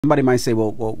Somebody might say,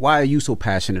 well, why are you so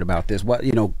passionate about this? What,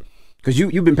 because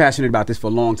you've been passionate about this for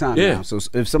a long time now. So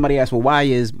if somebody asks, well, why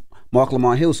is Marc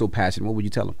Lamont Hill so passionate, what would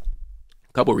you tell them?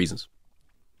 A couple of reasons.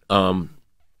 As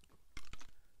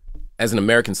an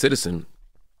American citizen,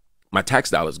 my tax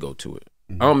dollars go to it.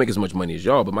 I don't make as much money as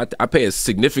y'all, but I pay a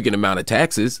significant amount of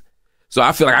taxes. So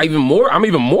I feel like I'm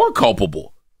even more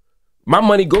culpable. My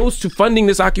money goes to funding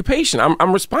this occupation.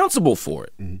 I'm responsible for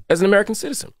it as an American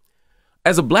citizen.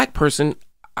 As a black person,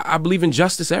 I believe in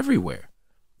justice everywhere.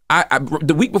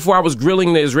 The week before I was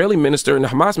grilling the Israeli minister and the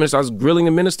Hamas minister, I was grilling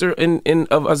the minister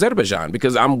of Azerbaijan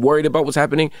because I'm worried about what's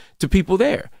happening to people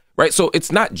there. Right, so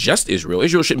it's not just Israel.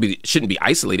 Israel shouldn't be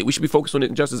isolated. We should be focused on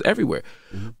injustice everywhere.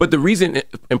 But the reason,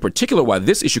 in particular, why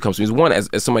this issue comes to me is one, as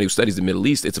somebody who studies the Middle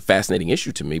East, it's a fascinating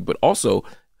issue to me. But also,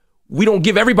 we don't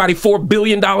give everybody $4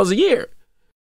 billion a year.